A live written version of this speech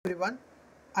everyone.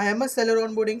 I am a seller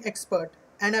onboarding expert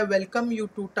and I welcome you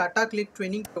to Tata Click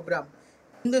training program.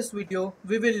 In this video,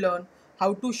 we will learn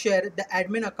how to share the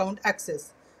admin account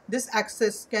access. This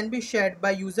access can be shared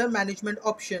by user management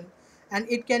option and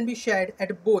it can be shared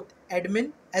at both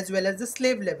admin as well as the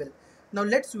slave level. Now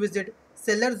let's visit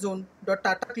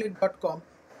sellerzone.tataclick.com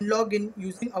and log in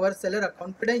using our seller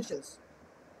account credentials.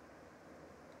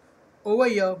 Over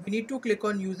here, we need to click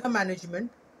on user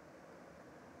management.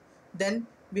 Then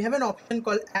we have an option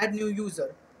called add new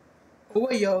user.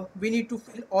 Over here, we need to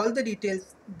fill all the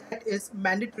details that is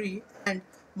mandatory and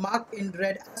marked in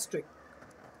red asterisk.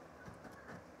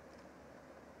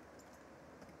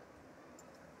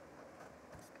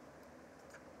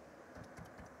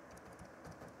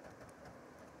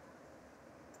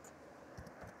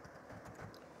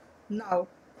 Now,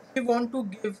 if we want to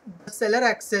give the seller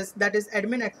access, that is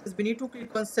admin access, we need to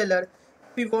click on seller.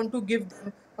 If we want to give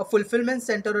them a fulfillment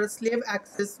center or a slave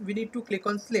access, we need to click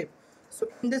on slave. So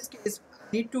in this case, I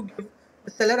need to give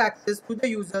the seller access to the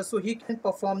user so he can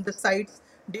perform the site's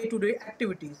day-to-day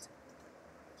activities.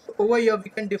 So over here, we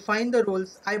can define the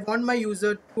roles. I want my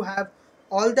user to have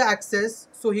all the access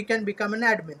so he can become an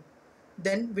admin.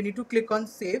 Then we need to click on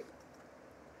save.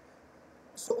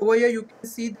 So over here you can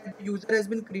see that the user has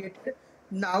been created.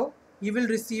 Now he will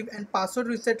receive a password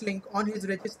reset link on his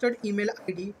registered email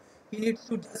ID. He needs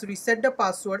to just reset the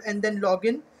password and then log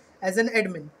in as an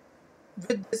admin.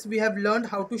 With this we have learned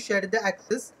how to share the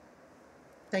access.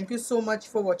 Thank you so much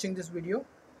for watching this video.